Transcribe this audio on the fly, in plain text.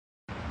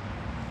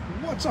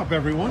What's up,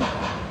 everyone?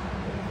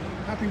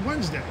 Happy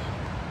Wednesday.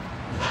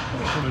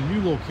 I'm from a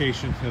new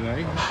location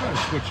today. I'm trying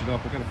to switch it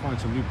up. I've got to find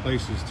some new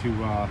places to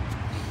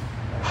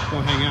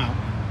go hang out,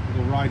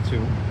 go ride to.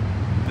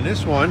 And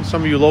this one,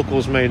 some of you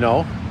locals may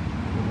know,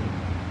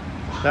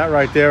 that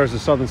right there is the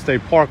Southern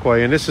State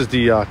Parkway, and this is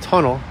the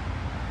tunnel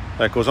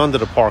that goes under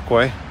the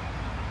parkway.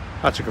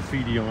 That's a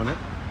graffiti on it.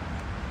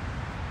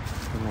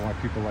 I don't know why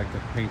people like to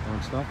paint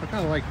on stuff. I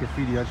kind of like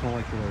graffiti. I just don't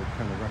like the way it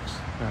kind of wrecks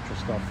natural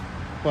stuff.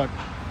 But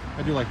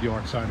I do like the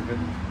art side of it.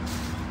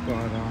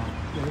 But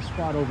yeah, this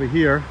spot over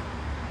here,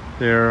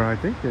 I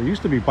think there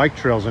used to be bike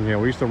trails in here.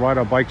 We used to ride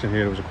our bikes in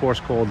here. There was a course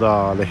called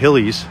the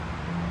Hillies,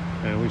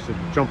 and we used to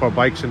jump our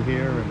bikes in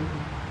here. And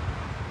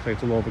say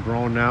it's a little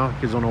overgrown now.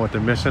 Kids don't know what they're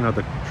missing. Have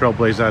to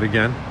trailblaze that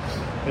again.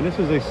 And this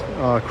is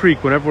a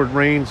creek. Whenever it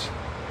rains,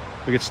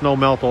 we get snow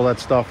melt, all that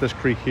stuff. This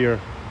creek here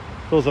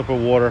fills up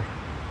with water.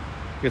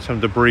 Get some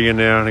debris in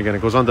there, and again,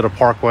 it goes under the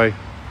parkway.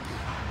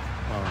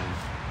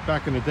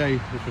 Back in the day,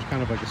 this was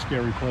kind of like a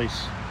scary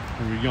place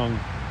when we were young.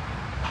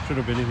 Should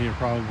have been in here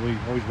probably.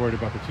 Always worried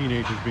about the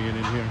teenagers being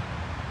in here.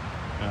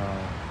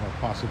 Or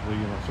possibly,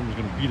 someone's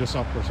going to beat us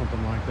up or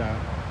something like that.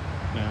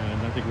 And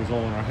I think it was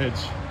all in our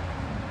heads.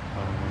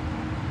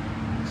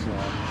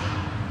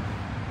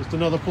 It's just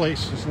another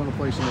place. It's another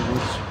place in the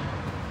woods.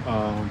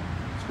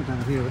 Let's go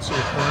down here. Let's see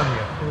what's down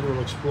here. A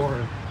little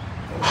exploring.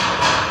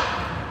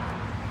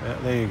 Yeah,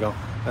 there you go.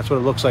 That's what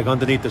it looks like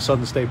underneath the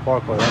Southern State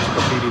Parkway. That's a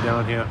graffiti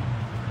down here.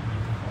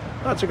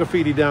 That's a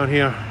graffiti down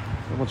here.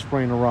 Someone's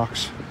spraying the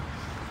rocks.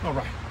 All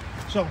right.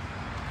 So,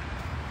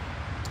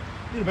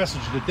 need a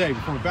message of the day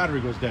before my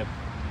battery goes dead.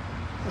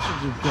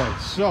 Message of the day.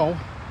 So,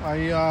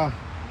 I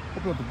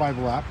opened up the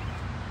Bible app,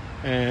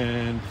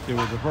 and there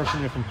was a verse in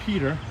there from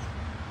Peter,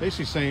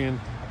 basically saying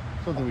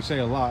something we say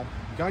a lot.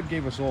 God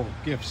gave us all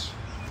gifts,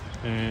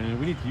 and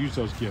we need to use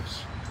those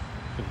gifts.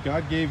 If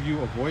God gave you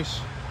a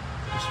voice,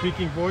 a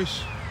speaking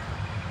voice,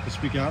 to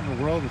speak out in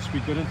the world and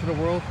speak good into the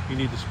world, you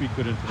need to speak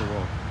good into the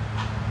world.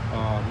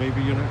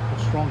 Maybe you're a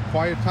strong,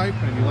 quiet type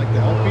and you like to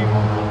help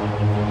people.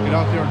 Get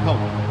out there and help.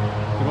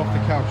 Get off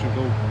the couch and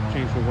go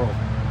change the world.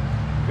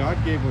 God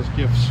gave us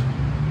gifts.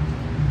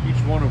 Each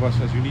one of us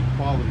has unique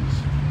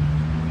qualities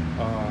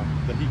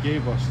that He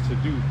gave us to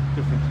do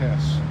different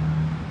tasks.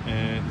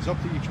 And it's up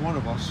to each one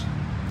of us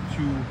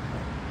to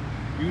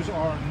use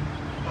our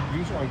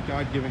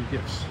God-given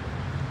gifts.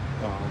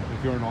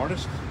 If you're an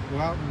artist, go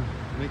out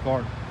and make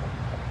art.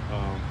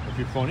 If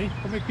you're funny,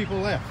 go make people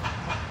laugh.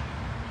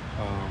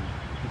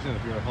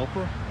 If you're a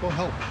helper, go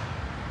help.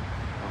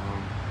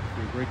 If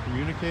you're a great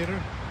communicator,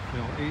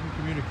 aid in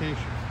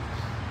communication.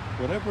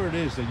 Whatever it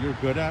is that you're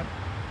good at,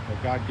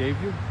 that God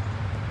gave you,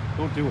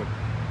 go do it.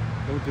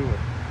 Go do it.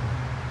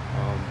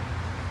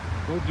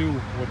 Go do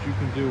what you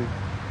can do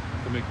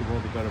to make the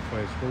world a better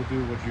place. Go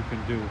do what you can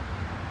do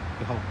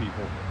to help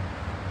people.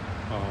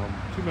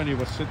 Too many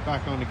of us sit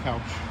back on the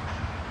couch,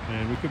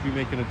 and we could be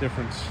making a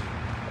difference,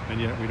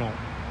 and yet we don't.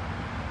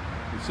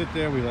 We sit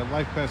there, we let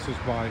life pass us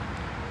by.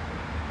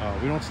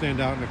 We don't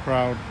stand out in the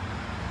crowd.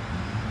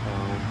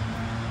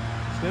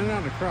 Standing out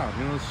in the crowd,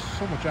 there's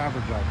so much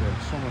average out there.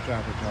 So much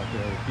average out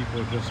there. People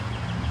are just,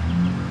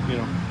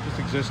 just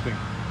existing.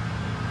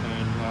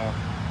 And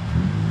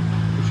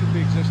we should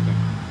be existing.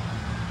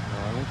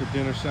 I went to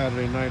dinner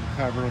Saturday night at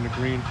Tavern on the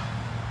Green,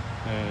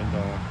 and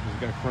there's a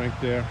guy Frank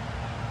there,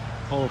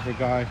 colorful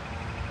guy,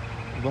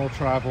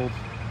 well-traveled,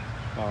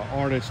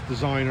 artist,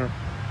 designer,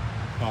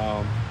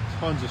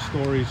 tons of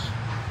stories.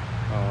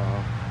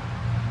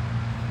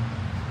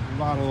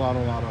 A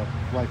lot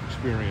of life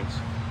experience.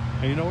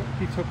 And you know what?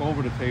 He took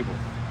over the table.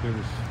 There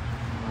was,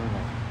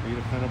 8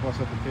 or 10 of us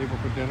at the table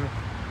for dinner.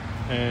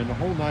 And the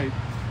whole night,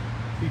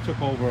 he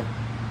took over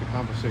the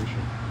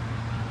conversation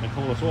and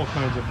told us all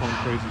kinds of fun,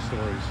 crazy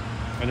stories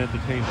and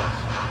entertained us.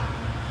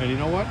 And you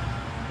know what?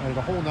 And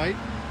the whole night,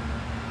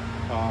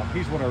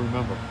 he's what I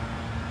remember.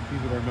 He's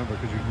what I remember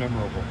because he's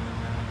memorable.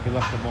 He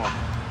left a mark.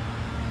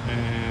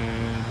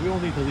 And we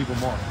all need to leave a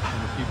mark on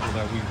the people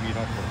that we meet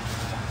up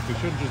with. We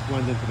shouldn't just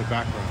blend into the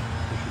background.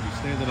 We should be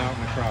standing out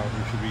in the crowd.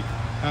 We should be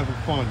having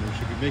fun. We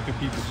should be making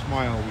people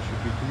smile. We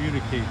should be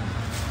communicating.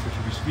 We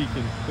should be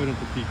speaking good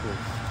into people.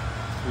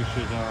 We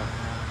should,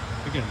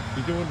 again,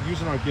 be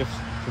using our gifts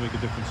to make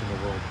a difference in the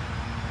world.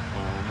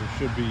 We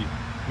should be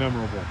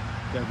memorable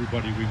to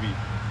everybody we meet.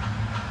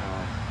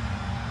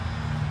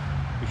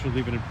 We should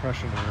leave an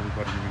impression on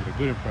everybody you meet, a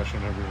good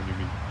impression on everyone you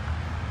meet.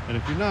 And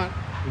if you're not,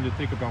 you need to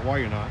think about why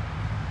you're not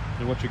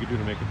and what you can do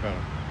to make it better.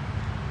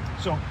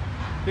 So,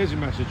 here's your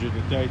message of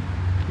the day.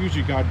 Use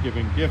your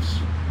God-given gifts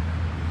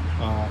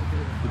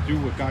to do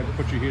what God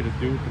put you here to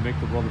do, to make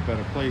the world a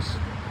better place.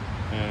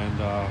 And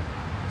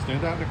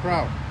stand out in the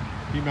crowd.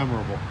 Be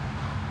memorable.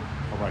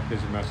 All right,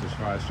 there's your message.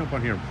 All right, let's jump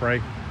on here and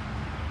pray.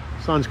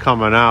 Sun's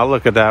coming out.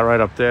 Look at that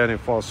right up there. In the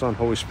Father, Son,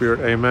 Holy Spirit.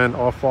 Amen.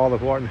 Our Father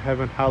who art in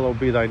heaven, hallowed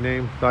be thy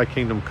name. Thy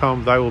kingdom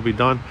come. Thy will be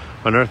done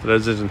on earth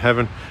as it is in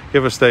heaven.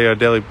 Give us today our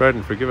daily bread,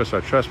 and forgive us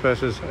our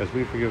trespasses as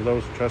we forgive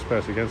those who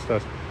trespass against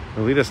us.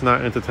 And lead us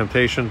not into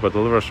temptation, but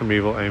deliver us from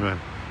evil. Amen.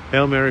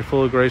 Hail Mary,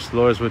 full of grace, the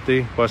Lord is with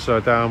thee. Blessed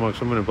art thou amongst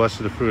women, and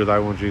blessed is the fruit of thy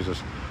womb,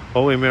 Jesus.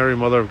 Holy Mary,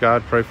 Mother of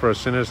God, pray for us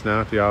sinners,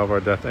 now at the hour of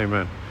our death.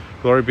 Amen.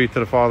 Glory be to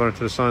the Father, and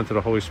to the Son, and to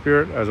the Holy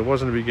Spirit, as it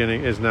was in the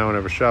beginning, is now, and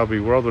ever shall be,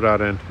 world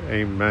without end.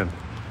 Amen.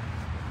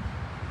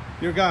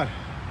 Dear God,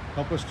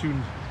 help us to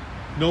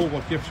know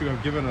what gifts you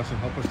have given us, and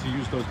help us to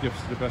use those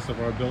gifts to the best of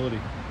our ability.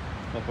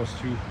 Help us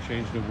to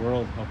change the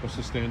world. Help us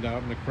to stand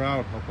out in the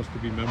crowd. Help us to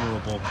be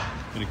memorable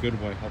in a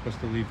good way. Help us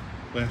to leave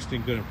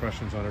lasting good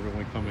impressions on everyone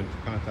we come into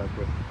contact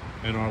with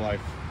in our life.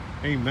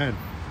 Amen.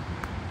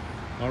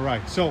 All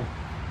right, so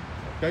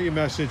got your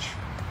message.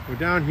 We're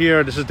down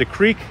here. This is the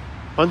creek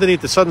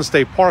underneath the Southern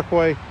State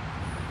Parkway.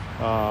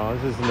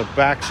 This is in the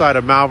backside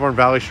of Malvern,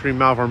 Valley Stream,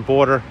 Malvern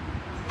border.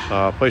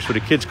 A place where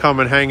the kids come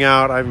and hang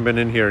out. I haven't been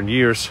in here in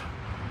years.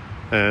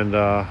 And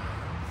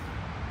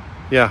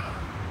yeah,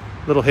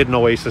 little hidden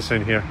oasis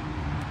in here.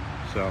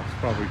 So it's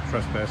probably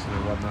trespassing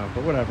and whatnot,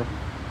 but whatever.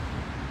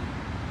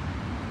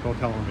 Don't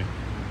tell on me.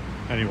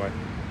 Anyway,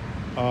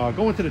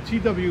 going to the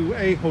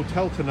TWA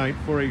Hotel tonight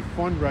for a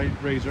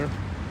fundraiser.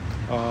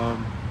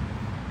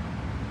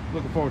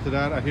 Looking forward to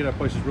that. I hear that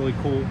place is really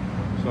cool.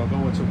 So I'll go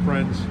with some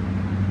friends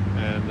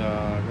and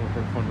going for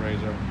a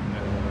fundraiser.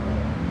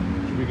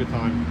 And should be a good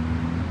time.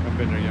 I've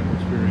been there yet. We'll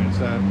experience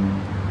that.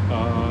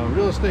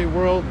 Real estate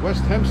world,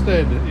 West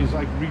Hempstead is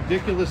like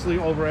ridiculously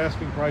over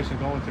asking price and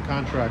going to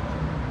contract.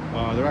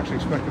 They're actually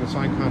expecting to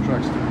sign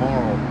contracts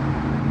tomorrow.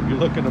 If you're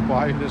looking to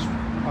buy this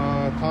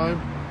time,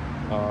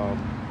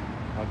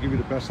 I'll give you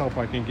the best help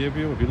I can give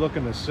you. If you're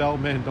looking to sell,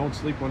 man, don't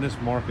sleep on this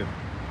market.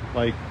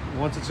 Like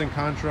once it's in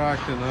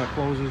contract and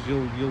closes,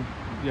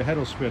 your head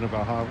will spin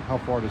about how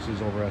far this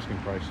is over asking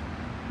price.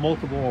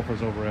 Multiple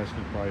offers over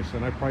asking price,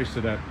 and I priced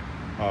it at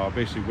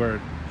basically where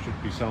it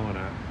should be selling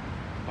at.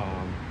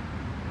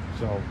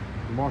 So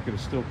the market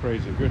is still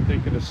crazy. If you're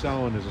thinking of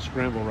selling, there's a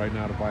scramble right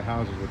now to buy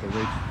houses with the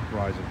rates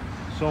rising.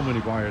 So many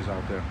buyers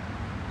out there.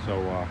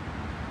 So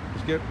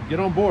let's get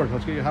on board.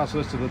 Let's get your house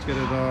listed. Let's get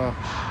it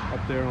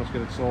up there. Let's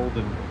get it sold,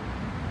 and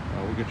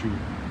we'll get you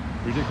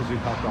ridiculously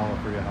top dollar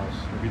for your house.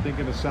 If you're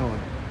thinking of selling,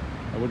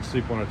 I wouldn't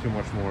sleep on it too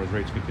much more as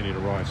rates continue to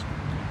rise.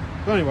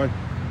 So anyway,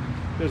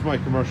 there's my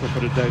commercial for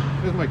the day.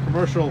 There's my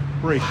commercial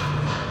break.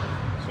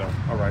 So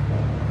all right.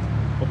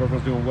 Hope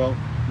everyone's doing well.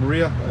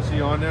 Maria, I see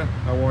you on there.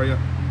 How are you?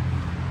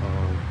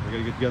 We're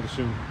gonna get together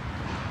soon.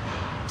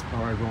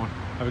 All right, everyone.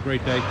 Have a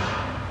great day,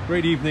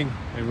 great evening,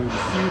 and we will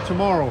see you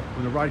tomorrow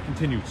when the ride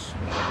continues.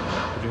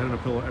 Put your head on a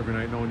pillow every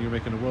night, knowing you're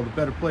making the world a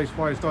better place.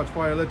 Fire starts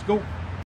fire. Let's go.